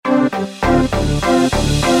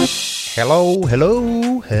Hello,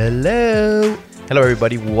 hello, hello. Hello,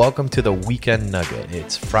 everybody. Welcome to the Weekend Nugget.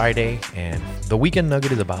 It's Friday, and the Weekend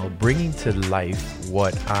Nugget is about bringing to life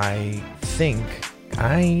what I think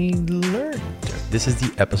I learned. This is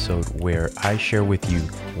the episode where I share with you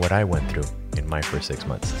what I went through in my first 6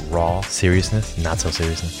 months. Raw seriousness, not so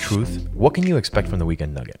seriousness, truth. What can you expect from the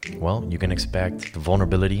Weekend Nugget? Well, you can expect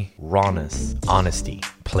vulnerability, rawness, honesty,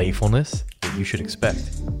 playfulness. What you should expect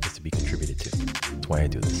is to be contributed to. That's why I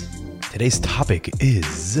do this. Today's topic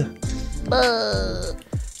is...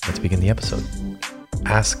 Let's begin the episode.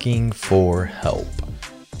 Asking for help.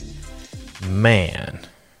 Man,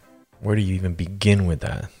 where do you even begin with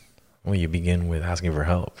that? Well, you begin with asking for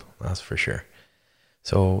help. That's for sure.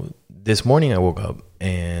 So this morning I woke up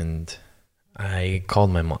and I called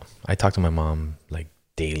my mom. I talk to my mom like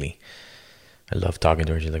daily. I love talking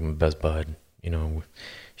to her. She's like my best bud. You know,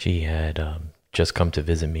 she had just come to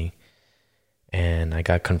visit me, and I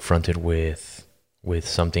got confronted with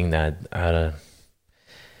something that I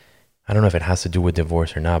don't know if it has to do with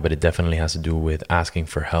divorce or not, but it definitely has to do with asking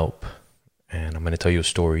for help. And I'm going to tell you a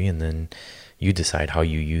story, and then you decide how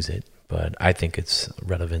you use it. But I think it's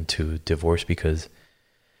relevant to divorce because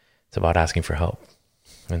it's about asking for help.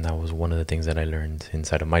 And that was one of the things that I learned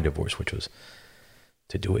inside of my divorce, which was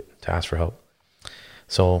to do it, to ask for help.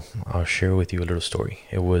 So I'll share with you a little story.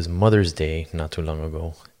 It was Mother's Day not too long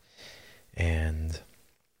ago, and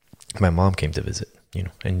my mom came to visit,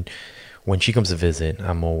 and when she comes to visit,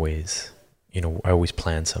 I'm always, I always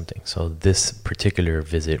plan something. So this particular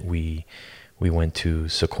visit, we went to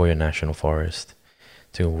Sequoia National Forest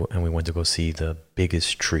and we went to go see the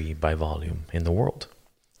biggest tree by volume in the world.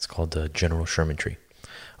 It's called the General Sherman tree.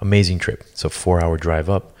 Amazing trip. It's a 4-hour drive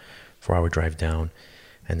up, 4-hour drive down,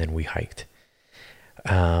 and then we hiked.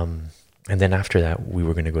 And then after that, we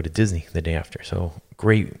were going to go to Disney the day after. So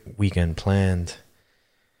great weekend planned.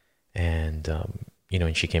 And,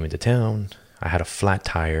 and she came into town. I had a flat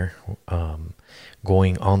tire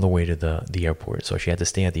going on the way to the airport. So she had to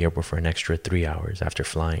stay at the airport for an extra 3 hours after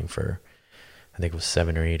flying for, I think it was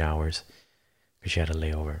 7 or 8 hours, because she had a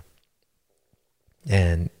layover.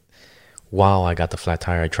 And while I got the flat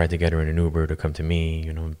tire, I tried to get her in an Uber to come to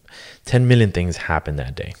me. 10 million things happened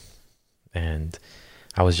that day. And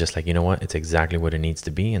I was just like, you know what? It's exactly what it needs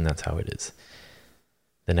to be, and that's how it is.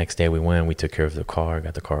 The next day we took care of the car,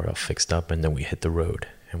 got the car all fixed up, and then we hit the road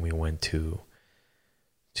and we went to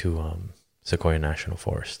Sequoia National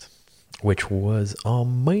Forest, which was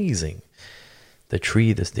amazing. The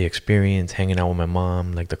tree, the experience, hanging out with my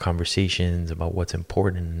mom, like the conversations about what's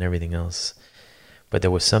important and everything else. But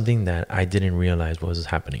there was something that I didn't realize was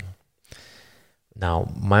happening.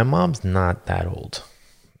 Now, my mom's not that old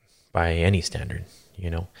by any standard,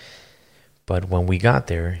 But when we got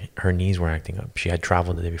there, her knees were acting up. She had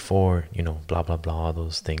traveled the day before, blah, blah, blah, all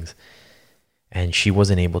those things. And she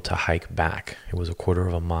wasn't able to hike back. It was a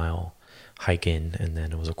 1/4 mile hike in, and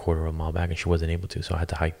then it was a 1/4 mile back, and she wasn't able to. So I had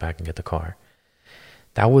to hike back and get the car.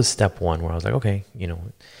 That was step one, where I was like, okay,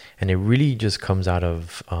 and it really just comes out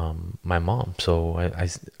of my mom. So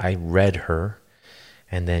I read her,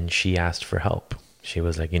 and then she asked for help. She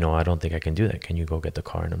was like, I don't think I can do that. Can you go get the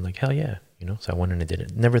car? And I'm like, hell yeah. So I went and I did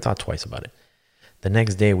it. Never thought twice about it. The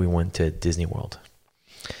next day we went to Disneyland,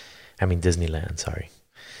 sorry,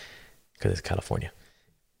 because it's California.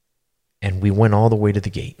 And we went all the way to the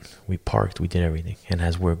gate. We parked, we did everything. And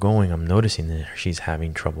as we're going, I'm noticing that she's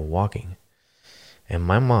having trouble walking. And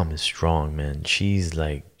my mom is strong, man. She's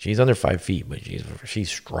under 5 feet, but she's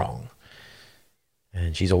strong.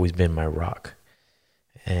 And she's always been my rock.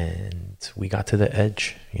 And we got to the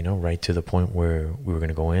edge, right to the point where we were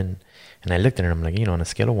going to go in. And I looked at her, I'm like, on a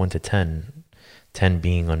scale of 1 to 10, 10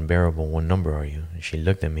 being unbearable, what number are you? And she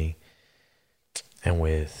looked at me, and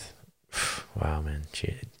wow, man,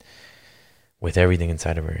 with everything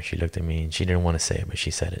inside of her, she looked at me, and she didn't want to say it, but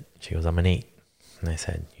she said it. She goes, I'm an 8. And I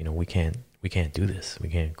said, we can't do this. We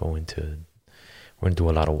can't we're going to do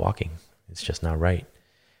a lot of walking. It's just not right.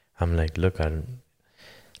 I'm like, look,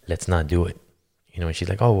 let's not do it. And she's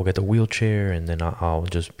like, oh, we'll get the wheelchair, and then I'll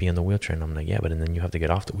just be in the wheelchair. And I'm like, yeah, but then you have to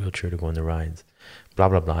get off the wheelchair to go on the rides, blah,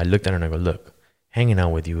 blah, blah. I looked at her and I go, look, hanging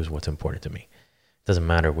out with you is what's important to me. It doesn't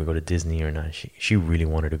matter if we go to Disney or not. She really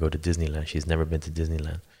wanted to go to Disneyland. She's never been to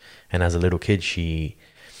Disneyland. And as a little kid, she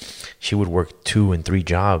would work 2 and 3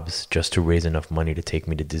 jobs just to raise enough money to take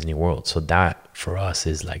me to Disney World. So that for us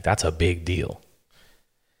is that's a big deal.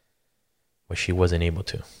 But she wasn't able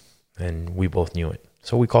to. And we both knew it.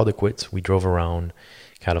 So we called it quits. We drove around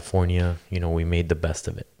California. We made the best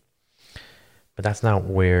of it. But that's not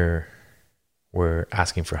where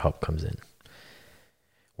asking for help comes in.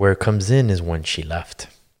 Where it comes in is when she left.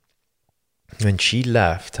 When she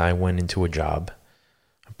left, I went into a job,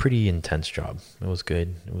 a pretty intense job. It was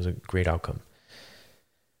good. It was a great outcome.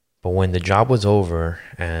 But when the job was over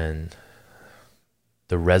and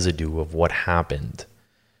the residue of what happened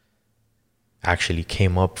actually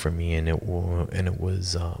came up for me, and it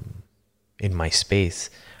was in my space,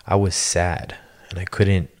 I was sad and I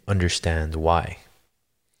couldn't understand why.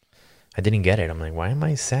 I didn't get it. I'm like, why am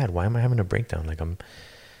I sad? Why am I having a breakdown? Like, I'm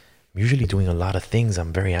usually doing a lot of things.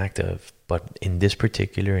 I'm very active. But in this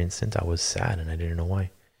particular instance, I was sad and I didn't know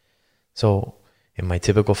why. So in my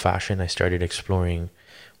typical fashion, I started exploring,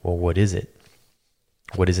 well, what is it?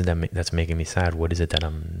 What is it that's making me sad? What is it that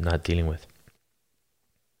I'm not dealing with?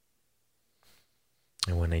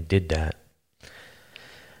 And when I did that,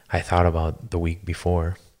 I thought about the week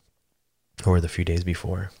before or the few days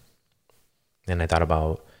before. And I thought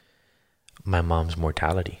about my mom's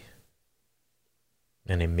mortality.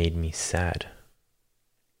 And it made me sad.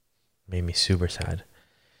 It made me super sad.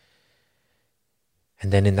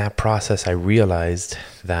 And then in that process, I realized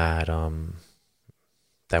that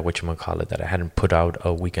that I hadn't put out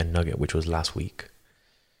a weekend nugget, which was last week.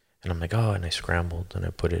 And I'm like, oh, and I scrambled and I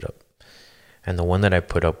put it up. And the one that I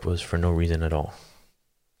put up was for no reason at all.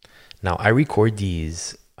 Now, I record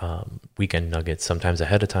these weekend nuggets sometimes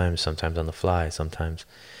ahead of time, sometimes on the fly, sometimes,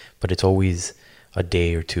 but it's always a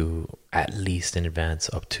day or two at least in advance,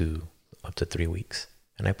 up to 3 weeks.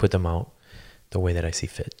 And I put them out the way that I see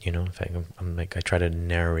fit. In fact, I'm like, I try to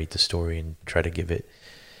narrate the story and try to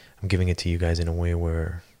I'm giving it to you guys in a way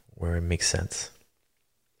where it makes sense.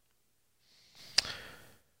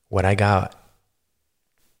 What I got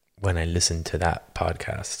when I listened to that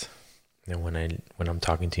podcast and when I'm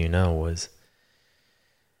talking to you now was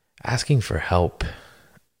asking for help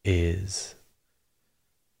is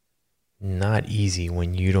not easy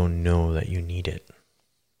when you don't know that you need it.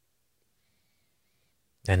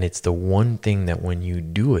 And it's the one thing that when you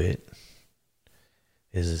do it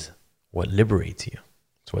is what liberates you.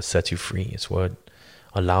 It's what sets you free. It's what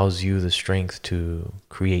allows you the strength to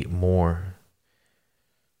create more,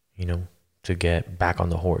 to get back on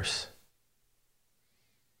the horse.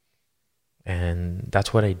 And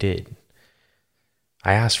that's what I did.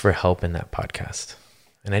 I asked for help in that podcast.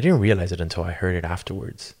 And I didn't realize it until I heard it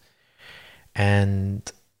afterwards.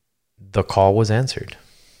 And the call was answered.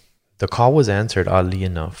 The call was answered, oddly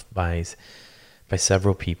enough, by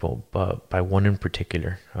several people, but by one in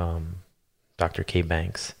particular, Dr. K.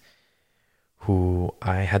 Banks, who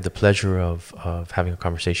I had the pleasure of having a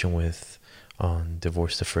conversation with on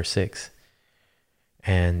Divorce the First Six.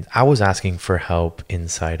 And I was asking for help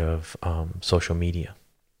inside of social media,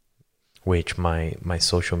 which my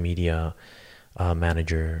social media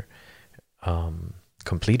manager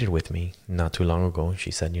completed with me not too long ago. She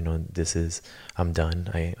said, I'm done.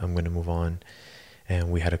 I'm going to move on. And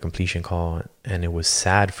we had a completion call, and it was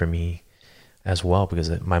sad for me as well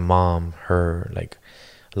because my mom, a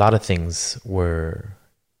lot of things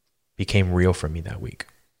became real for me that week.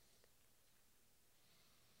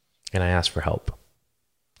 And I asked for help.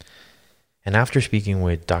 And after speaking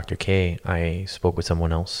with Dr. K, I spoke with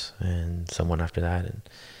someone else and someone after that. And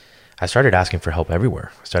I started asking for help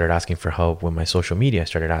everywhere. I started asking for help with my social media. I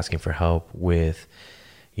started asking for help with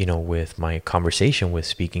my conversation, with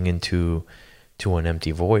speaking into an empty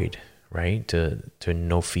void, right? To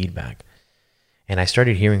no feedback. And I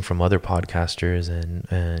started hearing from other podcasters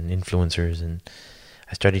and influencers, and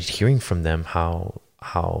I started hearing from them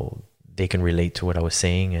how they can relate to what I was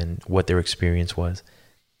saying and what their experience was.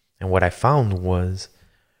 And what I found was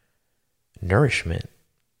nourishment,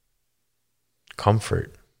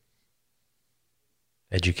 comfort,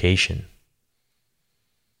 education.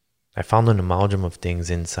 I found an amalgam of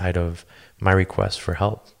things inside of my request for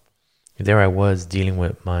help. There I was dealing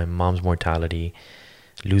with my mom's mortality,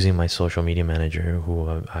 losing my social media manager, who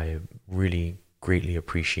I really greatly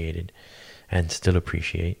appreciated and still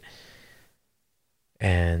appreciate.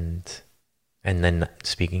 And then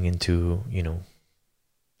speaking into an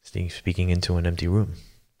empty room,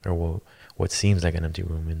 or what seems like an empty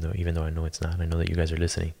room, even though I know it's not. I know that you guys are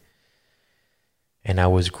listening. And I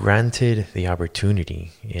was granted the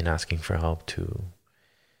opportunity in asking for help to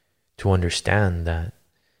understand that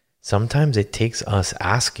sometimes it takes us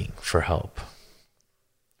asking for help.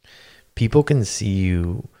 People can see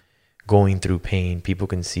you going through pain. People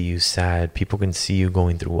can see you sad. People can see you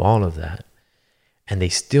going through all of that, and they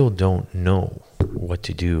still don't know what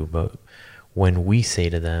to do. But when we say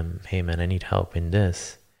to them, hey man, I need help in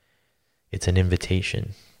this, it's an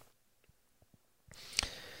invitation.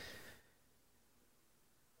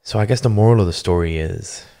 So I guess the moral of the story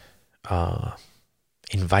is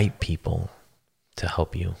invite people to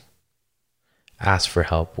help you. ask for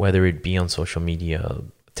help, whether it be on social media,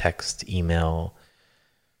 text, email,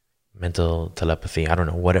 mental telepathy, I don't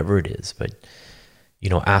know, whatever it is. But,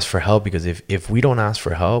 ask for help, because if we don't ask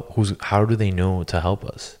for help, how do they know to help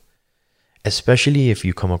us? Especially if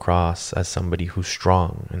you come across as somebody who's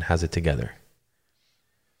strong and has it together.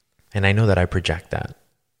 And I know that I project that.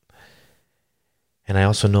 And I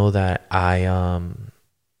also know that I'm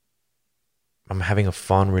having a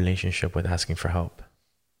fun relationship with asking for help,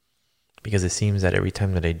 because it seems that every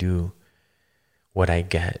time that I do, what I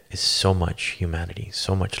get is so much humanity,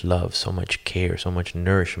 so much love, so much care, so much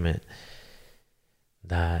nourishment,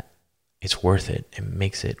 that it's worth it. It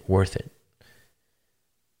makes it worth it.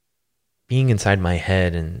 Being inside my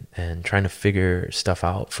head and trying to figure stuff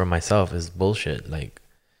out for myself is bullshit. Like,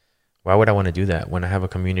 why would I want to do that when I have a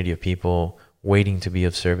community of people waiting to be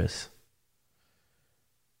of service?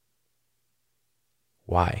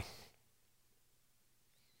 Why?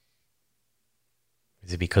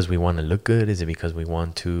 Is it because we want to look good? Is it because we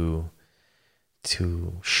want to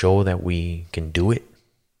show that we can do it?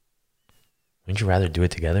 Wouldn't you rather do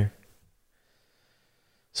it together?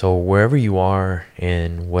 So wherever you are,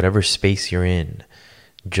 in whatever space you're in,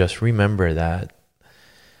 just remember that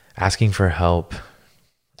asking for help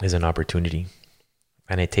is an opportunity,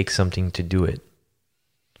 and it takes something to do it.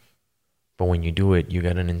 But when you do it, you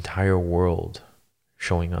get an entire world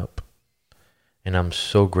showing up. And I'm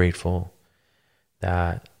so grateful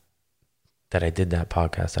that I did that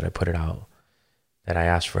podcast, that I put it out, that I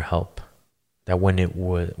asked for help, that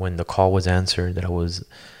when the call was answered, that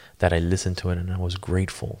I listened to it, and I was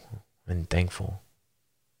grateful and thankful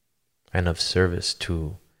and of service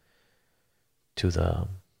to the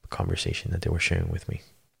conversation that they were sharing with me.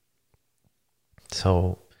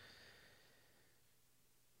 So,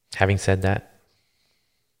 having said that,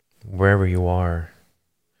 wherever you are,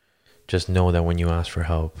 just know that when you ask for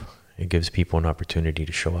help, it gives people an opportunity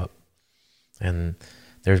to show up. And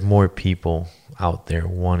there's more people out there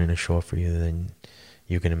wanting to show up for you than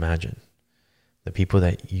you can imagine. The people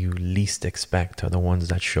that you least expect are the ones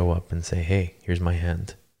that show up and say, hey, here's my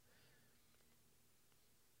hand.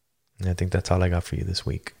 And I think that's all I got for you this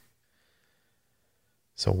week.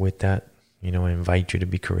 So with that, I invite you to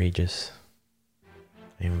be courageous.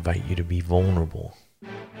 I invite you to be vulnerable,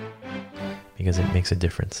 because it makes a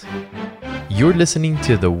difference. You're listening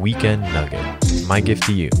to The Weekend Nugget. My gift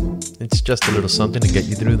to you. It's just a little something to get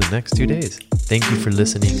you through the next 2 days. Thank you for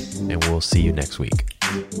listening, and we'll see you next week.